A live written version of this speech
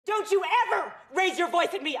Don't you ever raise your voice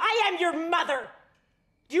at me! I am your mother!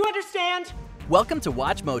 Do you understand? Welcome to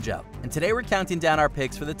Watch Mojo, and today we're counting down our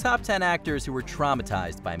picks for the top 10 actors who were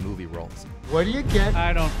traumatized by movie roles. What do you get?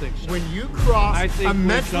 I don't think so. When you cross a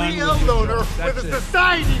mentally ill loner with a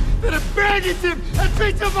society that abandons him and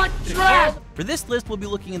treats him like trash! For this list, we'll be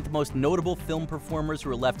looking at the most notable film performers who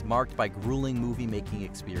were left marked by grueling movie-making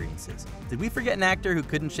experiences. Did we forget an actor who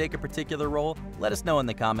couldn't shake a particular role? Let us know in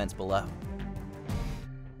the comments below.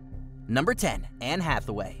 Number 10, Anne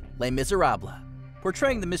Hathaway, Les Miserables.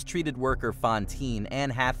 Portraying the mistreated worker Fantine, Anne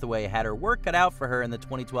Hathaway had her work cut out for her in the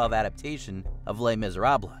 2012 adaptation of Les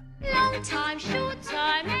Miserables. Long time, short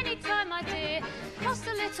time, anytime, my dear. Cost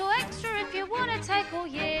a little extra if you want to take all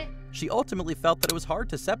year. She ultimately felt that it was hard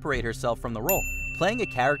to separate herself from the role. Playing a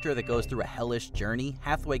character that goes through a hellish journey,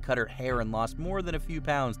 Hathaway cut her hair and lost more than a few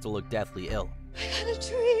pounds to look deathly ill. I had a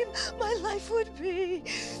dream my life would be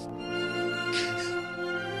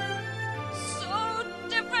so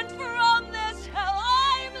different from this hell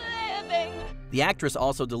I'm living. The actress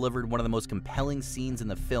also delivered one of the most compelling scenes in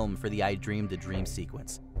the film for the I Dreamed a Dream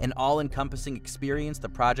sequence. An all-encompassing experience, the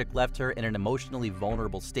project left her in an emotionally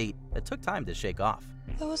vulnerable state that took time to shake off.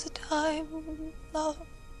 There was a time when love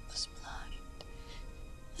was blind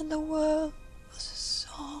and the world was a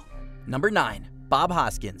song. Number 9, Bob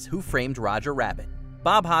Hoskins, Who Framed Roger Rabbit.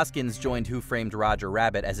 Bob Hoskins joined Who Framed Roger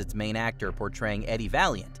Rabbit as its main actor, portraying Eddie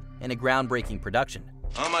Valiant in a groundbreaking production.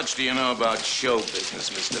 How much do you know about show business,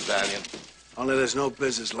 Mr. Valiant? Only there's no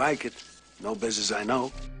business like it. No business I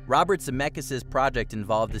know. Robert Zemeckis' project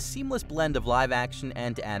involved a seamless blend of live-action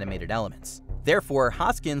and animated elements. Therefore,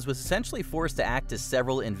 Hoskins was essentially forced to act as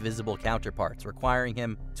several invisible counterparts, requiring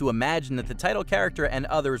him to imagine that the title character and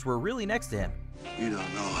others were really next to him. You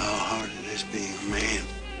don't know how hard it is being a man,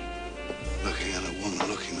 looking at a woman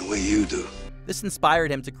looking the way you do. This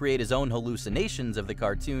inspired him to create his own hallucinations of the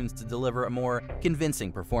cartoons to deliver a more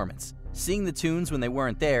convincing performance. Seeing the tunes when they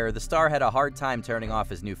weren't there, the star had a hard time turning off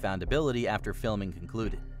his newfound ability after filming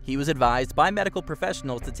concluded. He was advised by medical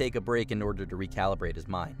professionals to take a break in order to recalibrate his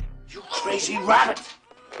mind. You crazy rabbit!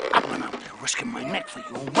 I've been out there risking my neck for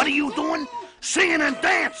you. What are you doing? Singing and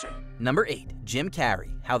dancing! Number 8, Jim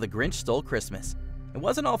Carrey, How the Grinch Stole Christmas. It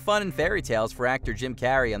wasn't all fun and fairy tales for actor Jim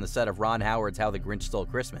Carrey on the set of Ron Howard's How the Grinch Stole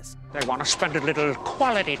Christmas. They want to spend a little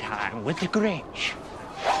quality time with the Grinch.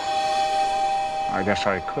 I guess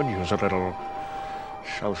I could use a little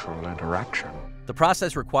social interaction. The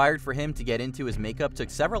process required for him to get into his makeup took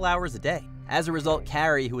several hours a day. As a result,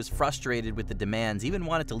 Carrey, who was frustrated with the demands, even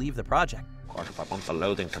wanted to leave the project. Of course, if I want the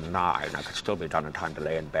loathing to gnaw, I could still be done in time to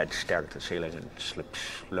lay in bed, stare at the ceiling, and slip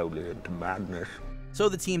slowly into madness. So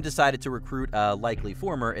the team decided to recruit a likely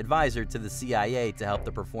former advisor to the CIA to help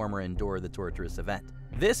the performer endure the torturous event.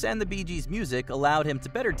 This and the Bee Gees' music allowed him to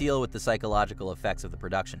better deal with the psychological effects of the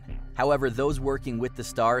production. However, those working with the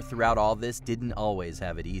star throughout all this didn't always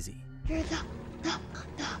have it easy. The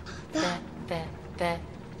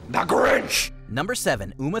Grinch! Number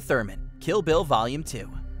 7, Uma Thurman, Kill Bill Volume 2.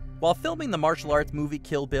 While filming the martial arts movie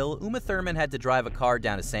Kill Bill, Uma Thurman had to drive a car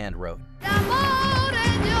down a sand road.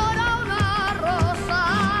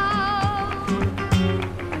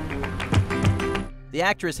 The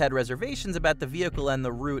actress had reservations about the vehicle and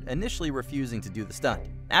the route, initially refusing to do the stunt.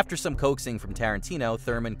 After some coaxing from Tarantino,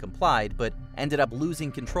 Thurman complied, but ended up losing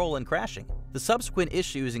control and crashing. The subsequent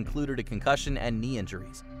issues included a concussion and knee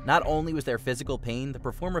injuries. Not only was there physical pain, the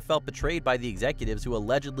performer felt betrayed by the executives who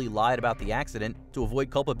allegedly lied about the accident to avoid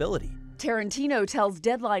culpability. Tarantino tells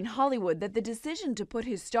Deadline Hollywood that the decision to put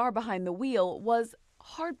his star behind the wheel was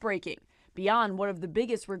heartbreaking. Beyond one of the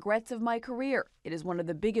biggest regrets of my career, it is one of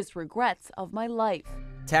the biggest regrets of my life.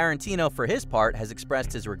 Tarantino, for his part, has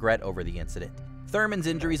expressed his regret over the incident. Thurman's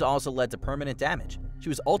injuries also led to permanent damage. She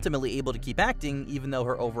was ultimately able to keep acting, even though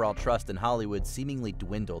her overall trust in Hollywood seemingly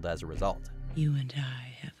dwindled as a result. You and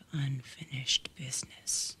I have unfinished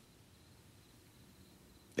business.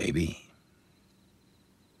 Baby,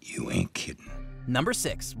 you ain't kidding. Number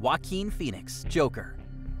 6, Joaquin Phoenix, Joker.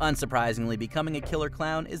 Unsurprisingly, becoming a killer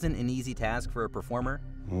clown isn't an easy task for a performer.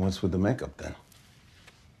 What's with the makeup then?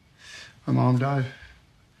 My mom died.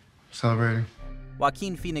 Celebrating.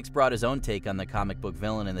 Joaquin Phoenix brought his own take on the comic book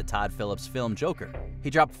villain in the Todd Phillips film Joker. He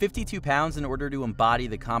dropped 52 pounds in order to embody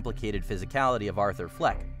the complicated physicality of Arthur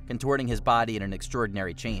Fleck, contorting his body in an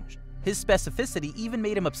extraordinary change. His specificity even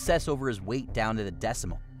made him obsess over his weight down to the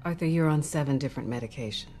decimal. Arthur, you're on 7 different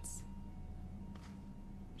medications.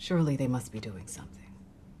 Surely they must be doing something.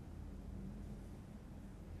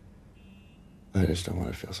 I just don't want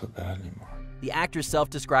to feel so bad anymore. The actor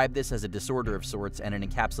self-described this as a disorder of sorts and an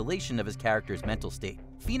encapsulation of his character's mental state.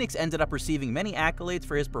 Phoenix ended up receiving many accolades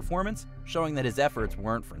for his performance, showing that his efforts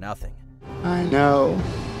weren't for nothing. I know.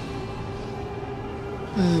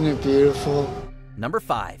 Isn't it beautiful? Number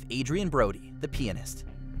 5. Adrien Brody, the pianist.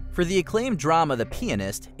 For the acclaimed drama The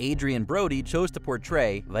Pianist, Adrien Brody chose to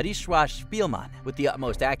portray Władysław Szpilman with the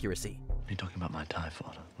utmost accuracy. What are you talking about my tie,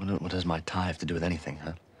 Father? What does my tie have to do with anything,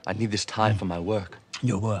 huh? I need this tie for my work.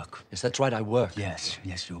 Your work? Yes, that's right, I work. Yes,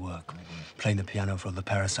 your work. Playing the piano for the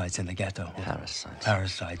parasites in the ghetto.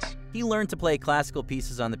 Parasites. He learned to play classical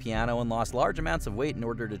pieces on the piano and lost large amounts of weight in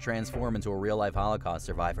order to transform into a real-life Holocaust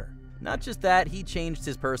survivor. Not just that, he changed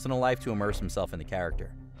his personal life to immerse himself in the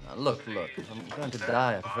character. Look, if I'm going to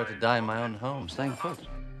die, I prefer to die in my own home, staying put.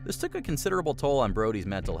 This took a considerable toll on Brody's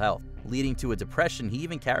mental health, leading to a depression he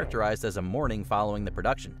even characterized as a mourning following the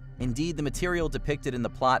production. Indeed, the material depicted in the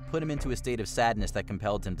plot put him into a state of sadness that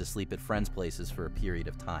compelled him to sleep at friends' places for a period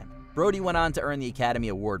of time. Brody went on to earn the Academy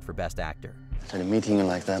Award for Best Actor. Meeting you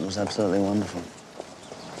like that was absolutely wonderful.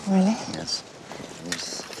 Really? Yes.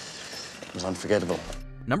 It was unforgettable.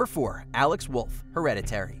 Number 4. Alex Wolff,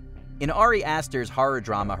 Hereditary. In Ari Aster's horror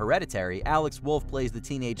drama Hereditary, Alex Wolff plays the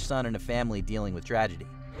teenage son in a family dealing with tragedy.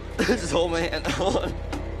 This old man.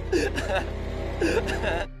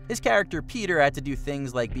 His character Peter had to do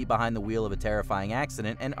things like be behind the wheel of a terrifying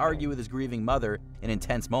accident and argue with his grieving mother in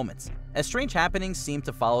intense moments. As strange happenings seemed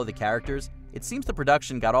to follow the characters, it seems the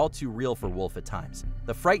production got all too real for Wolff at times.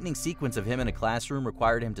 The frightening sequence of him in a classroom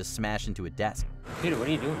required him to smash into a desk. Peter, what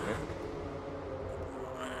are you doing, man?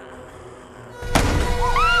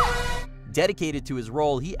 Dedicated to his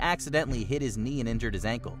role, he accidentally hit his knee and injured his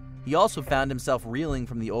ankle. He also found himself reeling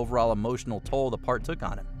from the overall emotional toll the part took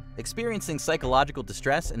on him, experiencing psychological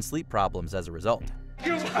distress and sleep problems as a result.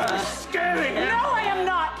 You are scaring him! No, I am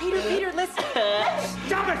not! Peter, listen!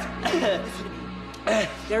 Stop it! Listen to me.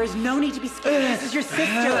 There is no need to be scared. This is your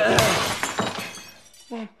sister.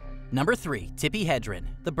 Number 3. Tippi Hedren,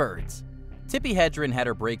 The Birds. Tippi Hedren had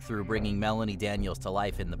her breakthrough bringing Melanie Daniels to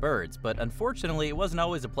life in The Birds, but unfortunately it wasn't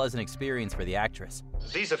always a pleasant experience for the actress.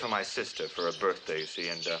 These are for my sister for her birthday, you see,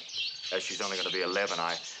 and as she's only going to be 11,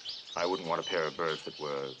 I wouldn't want a pair of birds that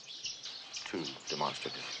were too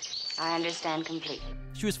demonstrative. I understand completely.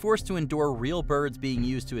 She was forced to endure real birds being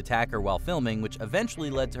used to attack her while filming, which eventually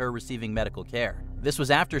led to her receiving medical care. This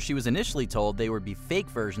was after she was initially told they would be fake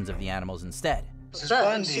versions of the animals instead. Mrs.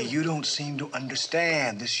 Bundy, you don't seem to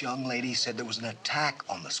understand. This young lady said there was an attack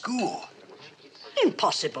on the school.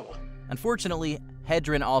 Impossible. Unfortunately,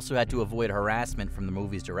 Hedren also had to avoid harassment from the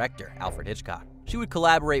movie's director, Alfred Hitchcock. She would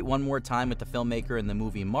collaborate one more time with the filmmaker in the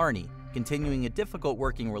movie Marnie, continuing a difficult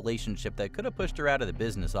working relationship that could have pushed her out of the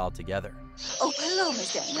business altogether. Oh, hello,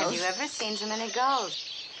 Miss Daniels. Have you ever seen so many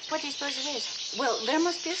gulls? What do you suppose it is? Well, there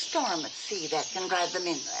must be a storm at sea that can drive them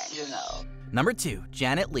inland, you know. Number 2.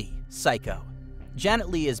 Janet Leigh, Psycho. Janet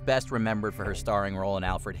Leigh is best remembered for her starring role in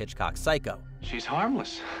Alfred Hitchcock's Psycho. She's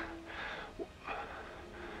harmless.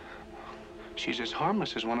 She's as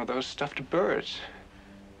harmless as one of those stuffed birds.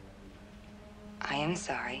 I am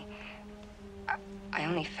sorry. I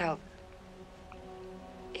only felt...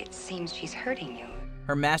 It seems she's hurting you.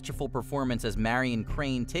 Her masterful performance as Marion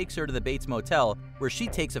Crane takes her to the Bates Motel, where she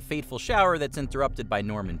takes a fateful shower that's interrupted by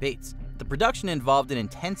Norman Bates. The production involved an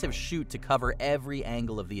intensive shoot to cover every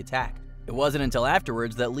angle of the attack. It wasn't until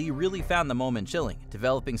afterwards that Leigh really found the moment chilling,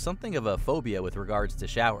 developing something of a phobia with regards to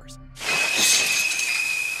showers.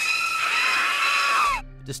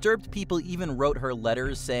 Disturbed people even wrote her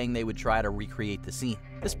letters saying they would try to recreate the scene.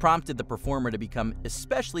 This prompted the performer to become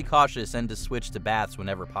especially cautious and to switch to baths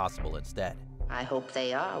whenever possible instead. I hope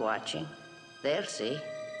they are watching. They'll see.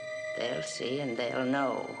 They'll see and they'll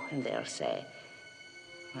know and they'll say,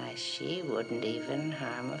 why, she wouldn't even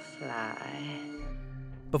harm a fly.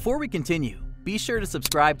 Before we continue, be sure to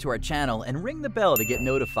subscribe to our channel and ring the bell to get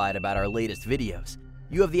notified about our latest videos.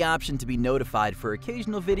 You have the option to be notified for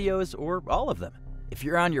occasional videos or all of them. If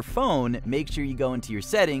you're on your phone, make sure you go into your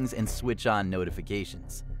settings and switch on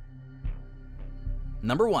notifications.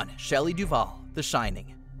 Number 1. Shelley Duvall, The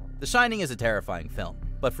Shining. The Shining is a terrifying film,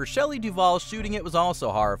 but for Shelley Duvall, shooting it was also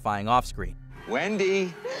horrifying off-screen.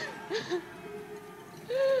 Wendy!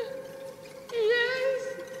 Yes.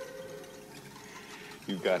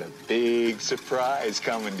 You've got a big surprise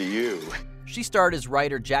coming to you. She starred as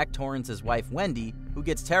writer Jack Torrance's wife Wendy, who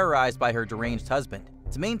gets terrorized by her deranged husband.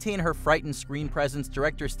 To maintain her frightened screen presence,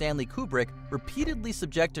 director Stanley Kubrick repeatedly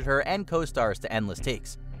subjected her and co-stars to endless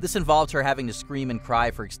takes. This involved her having to scream and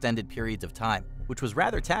cry for extended periods of time, which was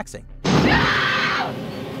rather taxing.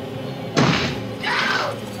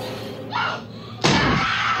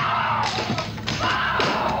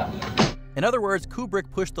 In other words, Kubrick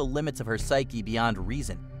pushed the limits of her psyche beyond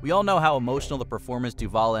reason. We all know how emotional the performance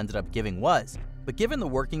Duvall ended up giving was, but given the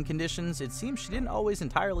working conditions, it seems she didn't always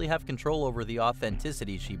entirely have control over the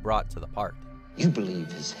authenticity she brought to the part. You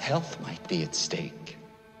believe his health might be at stake.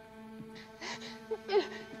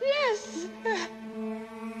 Yes.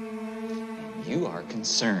 You are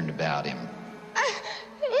concerned about him.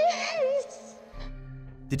 Yes.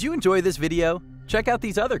 Did you enjoy this video? Check out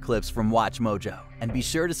these other clips from WatchMojo, and be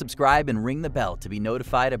sure to subscribe and ring the bell to be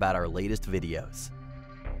notified about our latest videos.